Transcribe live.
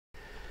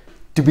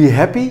to be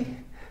happy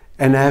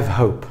and have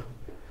hope.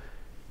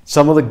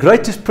 Some of the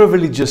greatest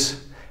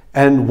privileges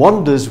and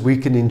wonders we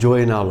can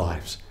enjoy in our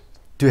lives.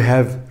 To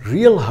have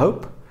real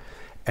hope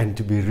and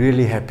to be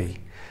really happy.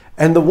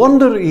 And the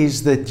wonder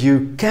is that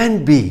you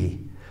can be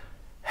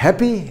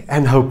happy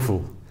and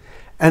hopeful.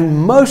 And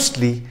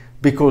mostly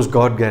because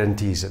God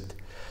guarantees it.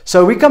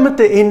 So we come at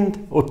the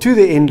end, or to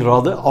the end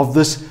rather, of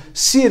this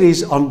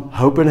series on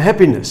hope and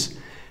happiness.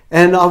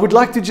 And I would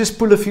like to just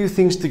pull a few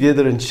things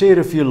together and share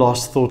a few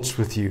last thoughts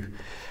with you.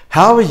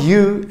 How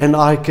you and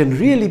I can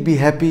really be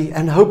happy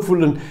and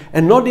hopeful,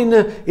 and not in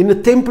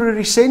a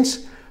temporary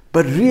sense,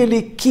 but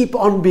really keep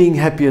on being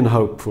happy and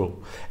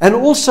hopeful. And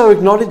also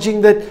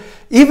acknowledging that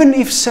even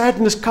if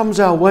sadness comes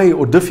our way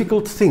or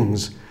difficult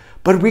things,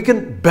 but we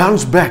can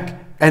bounce back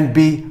and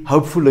be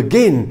hopeful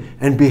again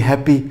and be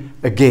happy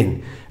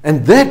again.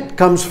 And that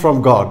comes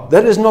from God.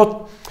 That is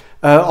not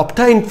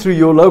obtained through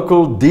your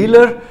local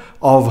dealer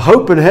of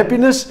hope and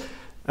happiness.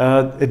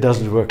 It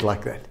doesn't work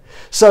like that.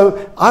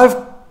 So I've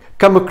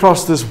come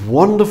across this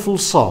wonderful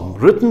psalm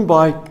written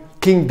by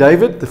King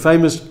David, the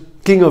famous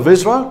king of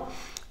Israel.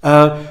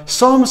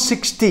 Psalm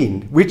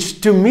 16,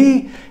 which to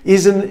me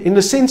is in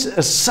a sense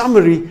a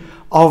summary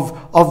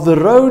of the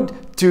road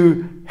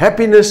to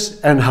happiness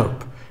and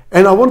hope.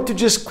 And I want to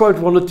just quote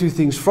one or two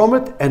things from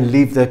it and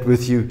leave that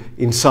with you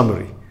in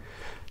summary.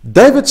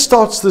 David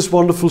starts this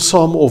wonderful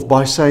psalm off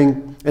by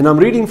saying, and I'm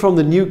reading from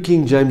the New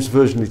King James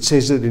Version, it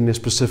says it in a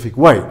specific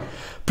way.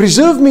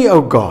 Preserve me,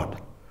 O God,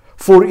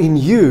 for in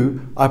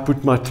you I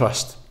put my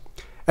trust.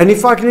 And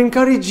if I can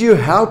encourage you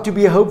how to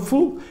be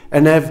hopeful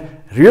and have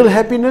real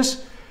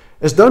happiness,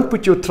 is don't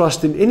put your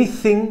trust in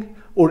anything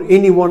or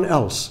anyone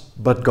else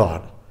but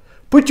God.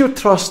 Put your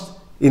trust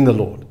in the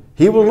Lord.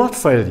 He will not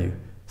fail you.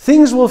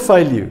 Things will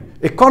fail you.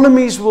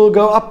 Economies will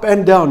go up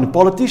and down.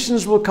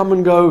 Politicians will come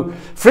and go.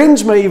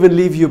 Friends may even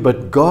leave you,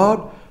 but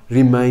God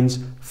remains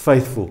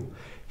faithful.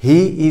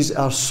 He is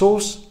our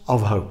source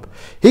of hope.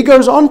 He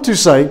goes on to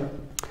say,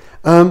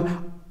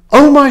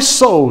 "O my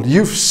soul,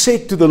 you've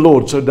said to the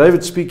Lord." So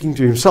David speaking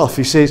to himself,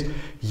 he says,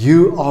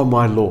 "You are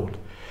my Lord."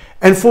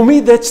 And for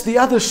me, that's the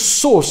other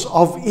source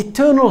of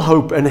eternal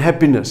hope and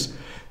happiness.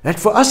 That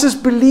for us as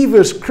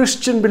believers,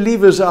 Christian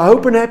believers, our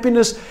hope and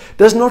happiness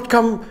does not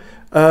come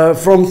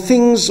from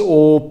things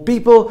or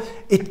people.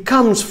 It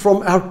comes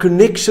from our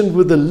connection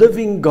with the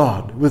living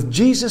God, with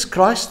Jesus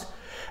Christ.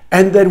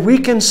 And that we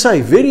can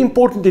say, very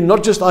importantly,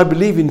 not just I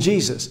believe in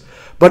Jesus,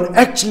 but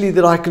actually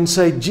that I can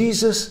say,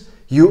 Jesus,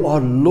 you are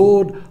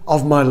Lord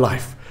of my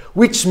life.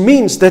 Which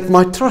means that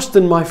my trust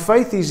and my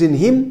faith is in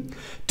Him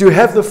to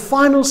have the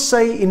final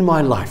say in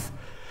my life.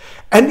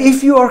 And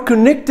if you are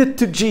connected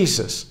to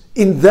Jesus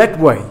in that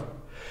way,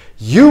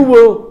 you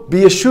will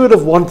be assured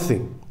of one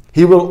thing.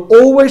 He will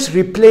always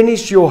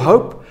replenish your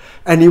hope,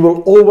 and He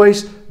will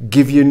always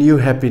give you new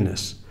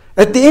happiness.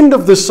 At the end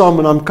of the psalm,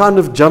 and I'm kind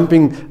of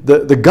jumping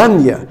the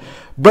gun here,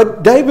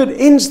 but David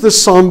ends the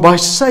psalm by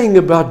saying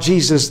about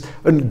Jesus,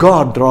 and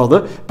God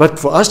rather, but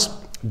for us,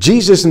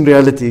 Jesus in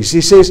reality is, He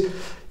says,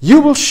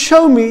 you will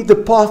show me the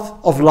path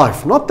of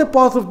life, not the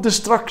path of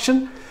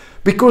destruction,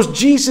 because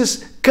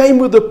Jesus came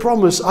with the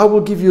promise, I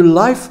will give you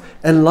life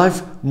and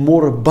life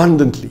more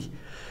abundantly.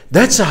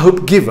 That's a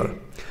hope giver.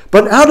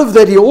 But out of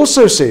that, He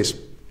also says,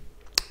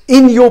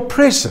 in your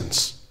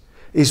presence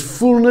is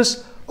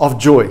fullness of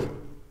joy.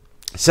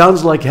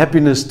 Sounds like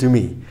happiness to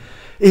me.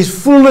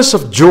 Is fullness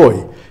of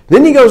joy.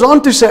 Then He goes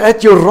on to say,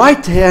 at your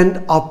right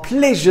hand are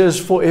pleasures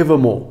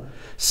forevermore.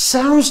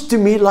 Sounds to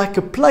me like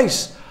a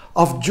place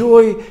of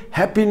joy,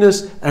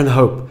 happiness, and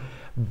hope.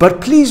 But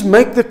please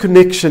make the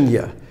connection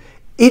here.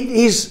 It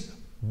is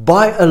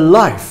by a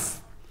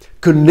life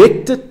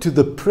connected to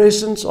the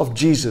presence of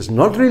Jesus,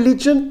 not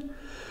religion,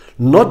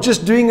 not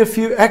just doing a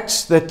few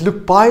acts that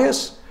look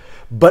pious,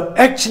 but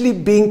actually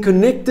being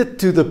connected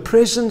to the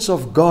presence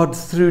of God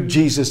through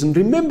Jesus. And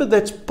remember,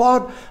 that's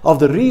part of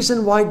the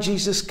reason why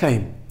Jesus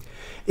came,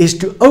 is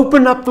to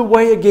open up the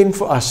way again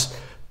for us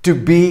to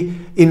be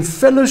in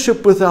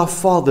fellowship with our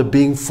Father,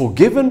 being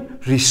forgiven,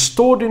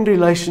 restored in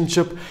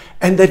relationship,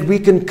 and that we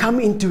can come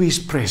into His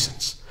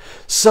presence.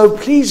 So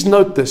please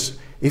note this.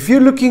 If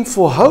you're looking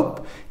for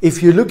hope,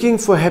 if you're looking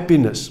for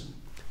happiness,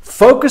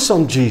 focus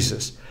on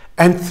Jesus.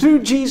 And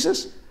through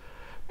Jesus,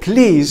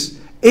 please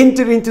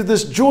enter into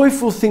this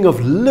joyful thing of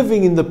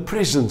living in the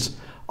presence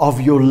of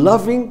your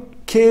loving,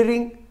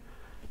 caring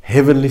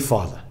Heavenly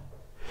Father.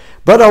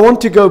 But I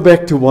want to go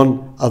back to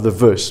one other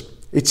verse.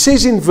 It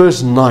says in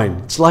verse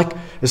 9, it's like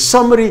a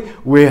summary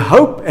where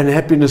hope and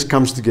happiness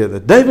comes together.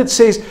 David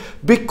says,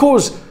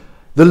 because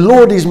the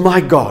Lord is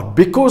my God,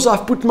 because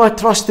I've put my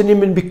trust in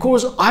Him, and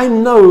because I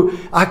know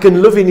I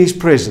can live in His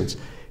presence,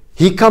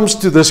 he comes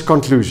to this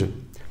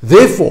conclusion.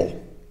 Therefore,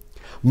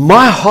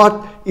 my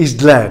heart is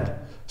glad.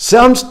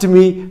 Sounds to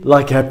me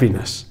like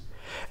happiness.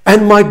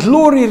 And my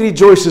glory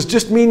rejoices,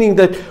 just meaning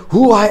that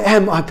who I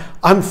am,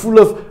 I'm full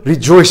of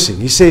rejoicing.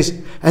 He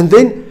says, and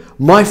then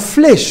my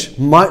flesh,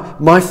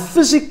 my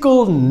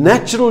physical,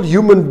 natural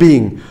human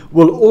being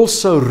will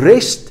also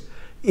rest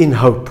in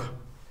hope.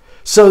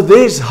 So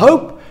there's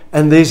hope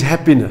and there's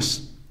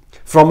happiness.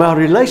 from our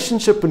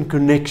relationship and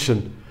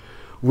connection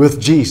with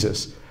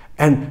Jesus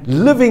and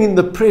living in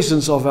the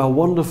presence of our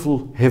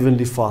wonderful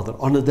Heavenly Father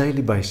on a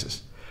daily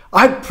basis.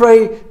 I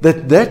pray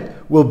that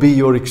that will be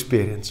your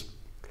experience.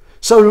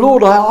 So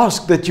Lord, I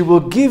ask that you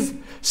will give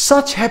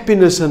such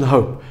happiness and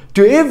hope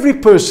to every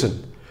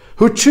person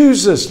who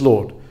chooses,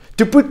 Lord,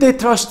 to put their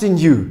trust in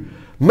you,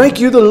 make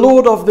you the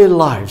Lord of their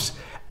lives,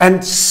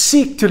 and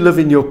seek to live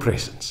in your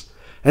presence.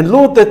 And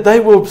Lord, that they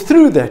will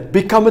through that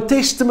become a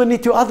testimony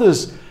to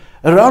others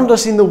around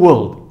us in the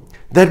world,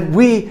 that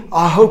we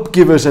are hope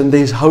givers and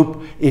there's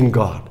hope in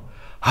God.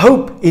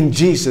 Hope in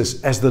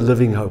Jesus as the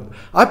living hope.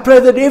 I pray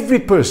that every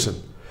person,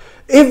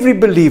 every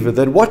believer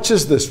that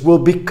watches this will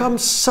become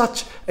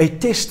such a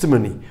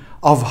testimony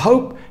of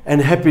hope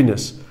and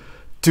happiness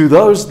to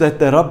those that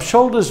they rub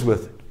shoulders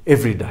with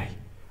every day.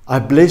 I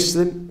bless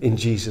them in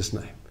Jesus'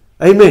 name.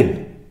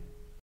 Amen.